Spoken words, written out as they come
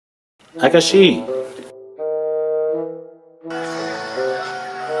아가씨.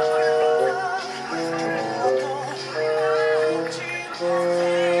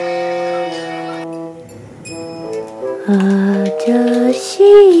 아저씨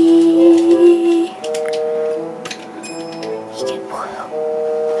이게 뭐야?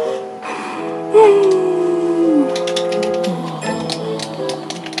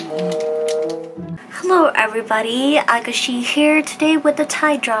 Hello everybody, Agashi here today with the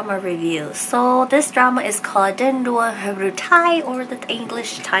Thai drama review. So this drama is called Dung, Haruetai, or the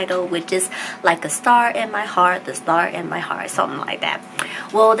English title which is Like a Star in My Heart, the Star in My Heart, something like that.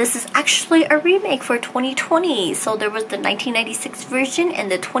 Well, this is actually a remake for 2020. So there was the 1996 version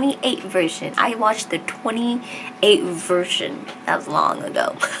and the 28 version. I watched the 28 version. That was long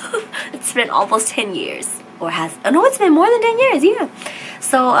ago. It's been almost 10 years. Or has, oh no, it's been more than 10 years, yeah.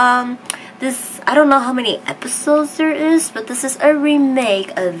 So, this, I don't know how many episodes there is, but this is a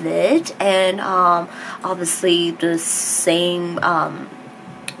remake of it. And, obviously the same,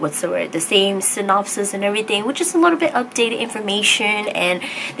 the same synopsis and everything, which is a little bit updated information, and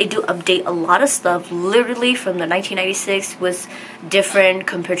they do update a lot of stuff. Literally from the 1996 was different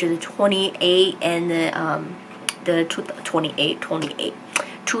compared to the 28 and the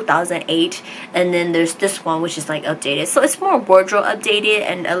 2008, and then there's this one which is like updated, so it's more wardrobe updated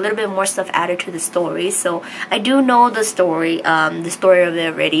and a little bit more stuff added to the story. So I do know the story of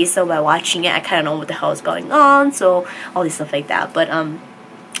it already, so by watching it I kind of know what the hell is going on, so all this stuff like that. But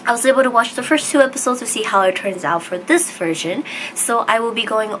I was able to watch the first 2 episodes to see how it turns out for this version. So I will be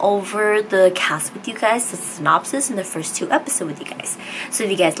going over the cast with you guys, the synopsis, and the first 2 episodes with you guys. So if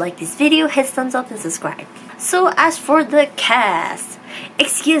you guys like this video, hit thumbs up and subscribe. So as for the cast,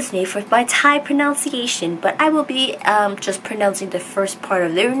 excuse me for my Thai pronunciation, but I will be just pronouncing the first part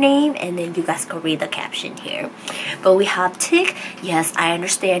of their name, and then you guys can read the caption here. But we have Tick. Yes, I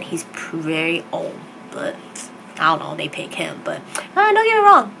understand he's very old, but I don't know, they pick him, but don't get me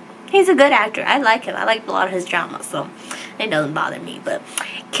wrong, he's a good actor. I like him. I like a lot of his drama, so it doesn't bother me. But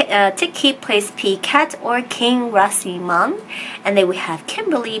Tiki plays Cat or King Rasiman, and then we have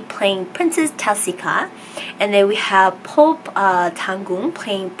Kimberly playing Princess Tasika, and then we have Pope Tangung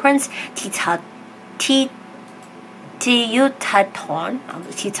playing Prince Titaton,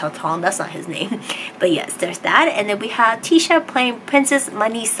 that's not his name, but yes, there's that. And then we have Tisha playing Princess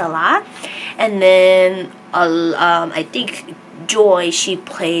Manisala, and then I think Joy, she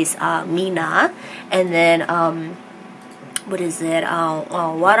plays Mina, and then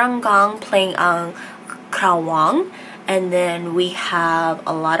Warangang playing Krawang, and then we have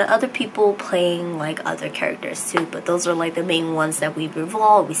a lot of other people playing like other characters too, but those are like the main ones that we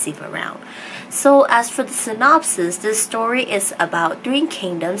see around. So as for the synopsis, this story is about 3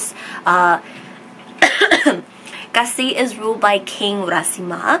 kingdoms. Kasi is ruled by King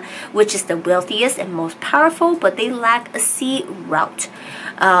Rasima, which is the wealthiest and most powerful, but they lack a sea route.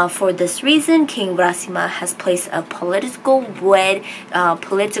 For this reason, King Rasima has placed a political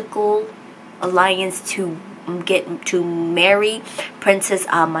alliance to marry Princess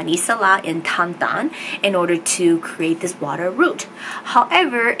Manisala in Tantan in order to create this water route.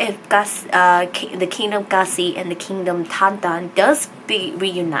 However, if the kingdom Kasi and the kingdom Tantan does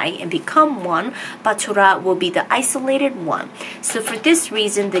reunite and become one, Batura will be the isolated one. So for this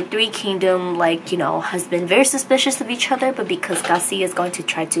reason, the 3 kingdom has been very suspicious of each other, but because Kasi is going to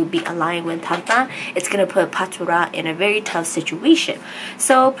try to be aligned with Tantan, it's going to put Batura in a very tough situation.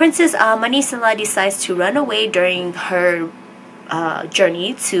 So Princess Manisala decides to run away during her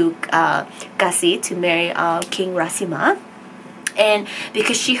journey to Kasi to marry King Rasima. And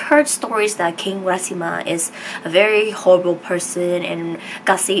because she heard stories that King Rasima is a very horrible person and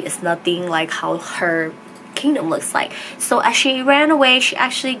Kasi is nothing like how her kingdom looks like. So as she ran away, she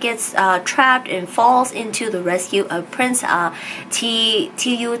actually gets trapped and falls into the rescue of Prince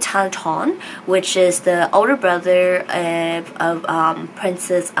Tiu Tanton, which is the older brother of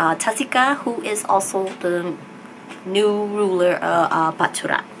Princess Tasika, who is also the new ruler of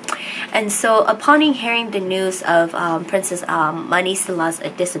Batura. And so upon hearing the news of Princess Manisala's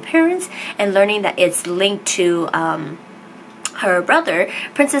disappearance and learning that it's linked to her brother,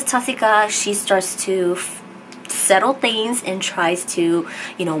 Princess Tasika, she starts to settle things and tries to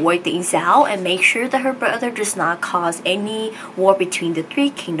work things out and make sure that her brother does not cause any war between the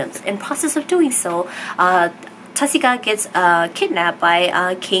 3 kingdoms. In process of doing so, Tasika gets kidnapped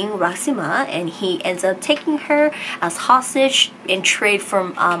by King Rasima, and he ends up taking her as hostage in trade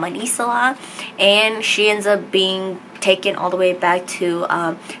from Manisala, and she ends up being taken all the way back to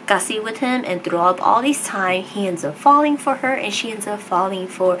Kasi with him, and throughout all this time he ends up falling for her and she ends up falling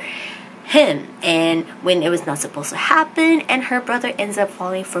for him, and when it was not supposed to happen, and her brother ends up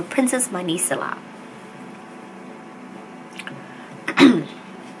falling for Princess Manisala.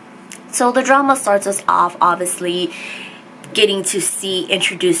 So the drama starts us off, obviously getting to see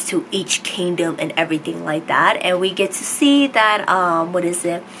introduced to each kingdom and everything like that, and we get to see that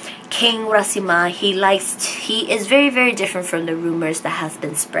King Rasima, he is very, very different from the rumors that has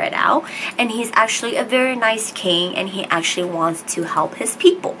been spread out, and he's actually a very nice king, and he actually wants to help his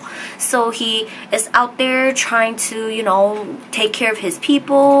people. So he is out there trying to, you know, take care of his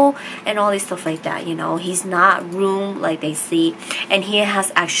people and all this stuff like that. You know, he's not rude like they see, and he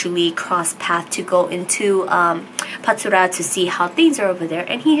has actually crossed path to go into Patsura to see how things are over there,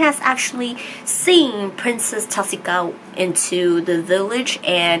 and he has actually seen Princess Tasika into the village,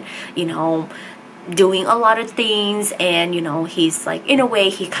 and you know, doing a lot of things, and you know, he's like, in a way,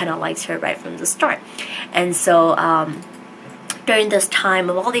 he kind of likes her right from the start. And so during this time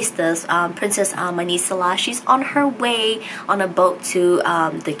of all these things, Princess Manisala, she's on her way on a boat to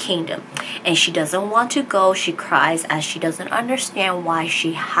the kingdom, and she doesn't want to go. She cries as she doesn't understand why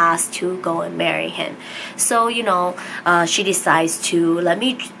she has to go and marry him. So you know, she decides to, let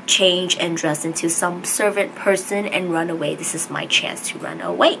me change and dress into some servant person and run away. This is my chance to run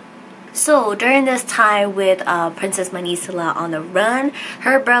away. So during this time with Princess Manisala on the run,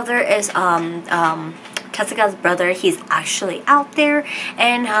 her brother is Tasika's brother, he's actually out there,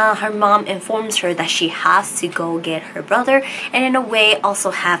 and her mom informs her that she has to go get her brother, and in a way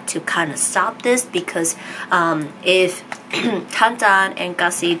also have to kind of stop this, because if Tantan and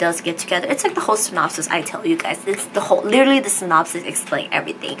Gasi does get together, it's like the whole synopsis I tell you guys, it's the whole, literally the synopsis explain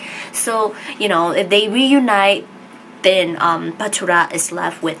everything. So you know, if they reunite, then Patsura is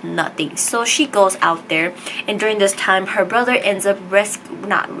left with nothing. So she goes out there, and during this time her brother ends up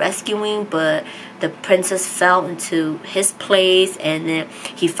not rescuing, but the princess fell into his place, and then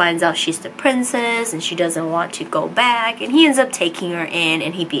he finds out she's the princess and she doesn't want to go back, and he ends up taking her in,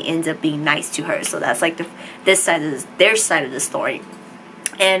 and he ends up being nice to her. So that's like their side of the story.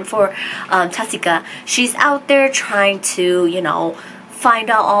 And for Tasika, she's out there trying to, you know,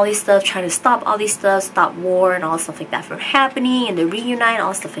 find out all these stuff, trying to stop all these stuff, stop war and all stuff like that from happening, and the reunite,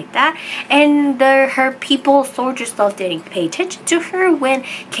 all stuff like that. And her people, soldier stuff, didn't pay attention to her when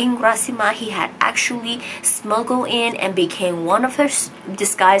King Rasima, he had actually smuggled in and became one of her,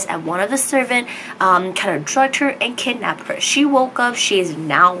 disguised as one of the servant, kind of drugged her and kidnapped her. She woke up, she is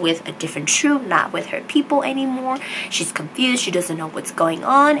now with a different troop, not with her people anymore. She's confused, she doesn't know what's going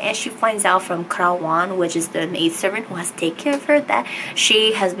on, and she finds out from Krawan, which is the maid servant who has to take care of her, that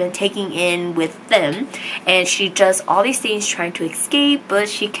she has been taken in with them, and she does all these things trying to escape, but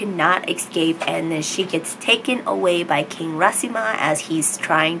she cannot escape, and then she gets taken away by King Rasima as he's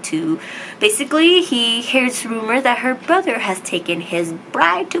trying to, basically he hears rumor that her brother has taken his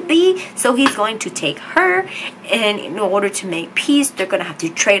bride-to-be, so he's going to take her, and in order to make peace, they're going to have to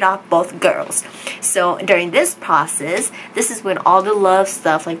trade off both girls. So during this process, this is when all the love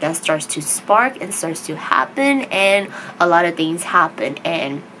stuff like that starts to spark and starts to happen, and a lot of things happen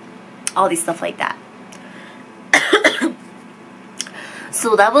and all these stuff like that.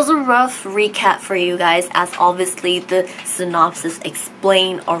 So that was a rough recap for you guys, as obviously the synopsis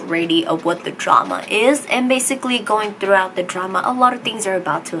explained already of what the drama is, and basically going throughout the drama, a lot of things are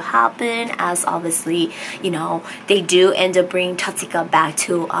about to happen, as obviously, you know, they do end up bringing Tatsika back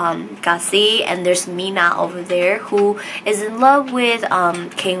to Gasi, and there's Mina over there who is in love with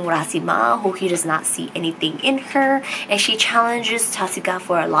King Rasima, who he does not see anything in her, and she challenges Tatsika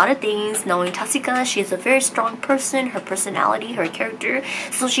for a lot of things, knowing Tatsika, she's a very strong person, her personality, her character,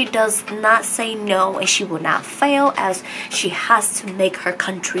 so she does not say no, and she will not fail, as she has to make her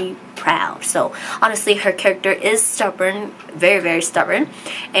country proud. So honestly, her character is stubborn, very, very stubborn,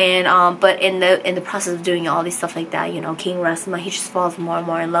 and but in the process of doing all these stuff like that, you know, King Rasima, he just falls more and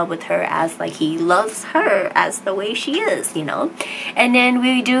more in love with her, as like he loves her as the way she is, you know. And then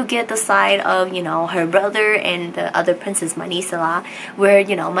we do get the side of, you know, her brother and the other princess Manisala, where,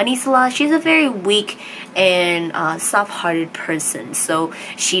 you know, Manisala, she's a very weak and soft-hearted person, so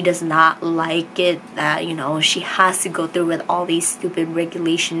she does not like it that, you know, she has to go through with all these stupid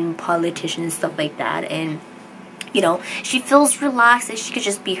regulation, politicians, stuff like that, and you know, she feels relaxed and she could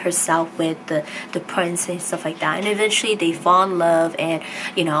just be herself with the prince and stuff like that. And eventually they fall in love, and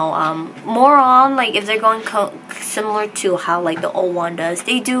you know, more on like if they're going similar to how like the old one does,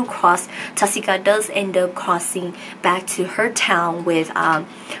 they do cross. Tasika does end up crossing back to her town with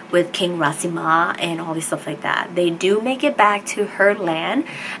King Rasima and all this stuff like that. They do make it back to her land,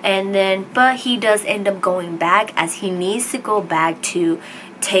 and then but he does end up going back, as he needs to go back to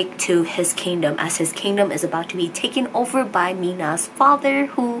take to his kingdom, as his kingdom is about to be taken over by Mina's father,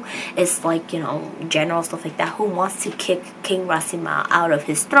 who is like, you know, general stuff like that, who wants to kick King Rasima out of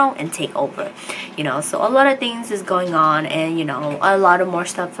his throne and take over, you know. So a lot of things is going on, and you know, a lot of more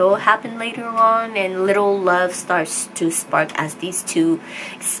stuff will happen later on, and little love starts to spark as these two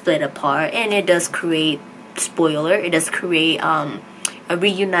split apart, and it does create, spoiler, it does create a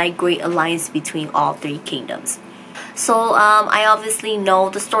reunite great alliance between all three kingdoms. So I obviously know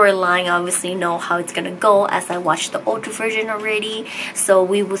the storyline, I obviously know how it's gonna go as I watched the older version already. So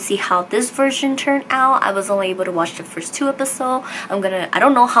we will see how this version turned out. I was only able to watch the first 2 episodes. I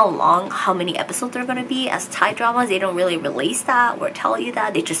don't know how many episodes they're gonna be. As Thai dramas, they don't really release that or tell you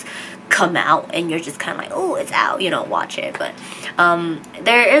that. They just come out and you're just kind of like, oh, it's out, you know, watch it. But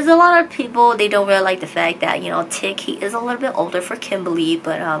there is a lot of people, they don't really like the fact that, you know, Tick, he is a little bit older for Kimberly,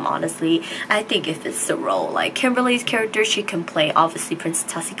 but honestly, I think if it's the role, like Kimberly's character, she can play obviously Princess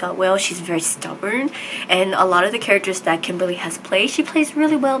Tasika well. She's very stubborn, and a lot of the characters that Kimberly has played, she plays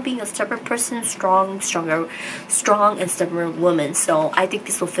really well being a stubborn person, strong and stubborn woman. So I think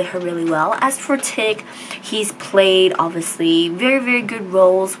this will fit her really well. As for Tick, he's played obviously very good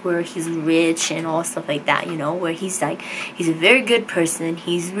roles where he's rich and all stuff like that, you know, where he's like, he's a very good person,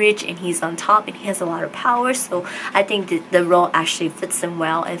 he's rich and he's on top and he has a lot of power. So I think that the role actually fits him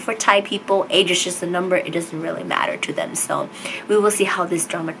well. And for Thai people, age is just a number, it doesn't really matter to them. So we will see how this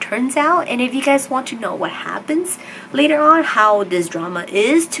drama turns out. And if you guys want to know what happens later on, how this drama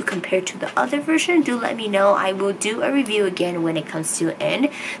is to compare to the other version, do let me know. I will do a review again when it comes to an end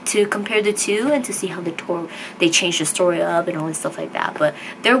to compare the two and to see how they change the story up and all this stuff like that. But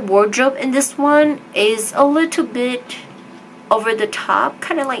their wardrobe in this one is a little bit over the top,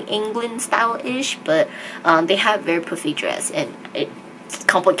 kind of like England style-ish, but they have very puffy dress, and it's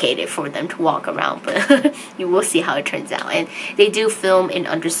complicated for them to walk around, but you will see how it turns out. And they do film in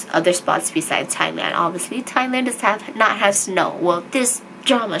other spots besides Thailand. Obviously, Thailand does not have snow. Well, this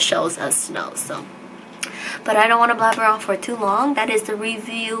drama shows us snow, so. But I don't want to blabber on for too long. That is the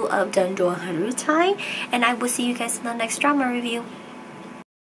review of Dung, Duang, Haruetai, and I will see you guys in the next drama review.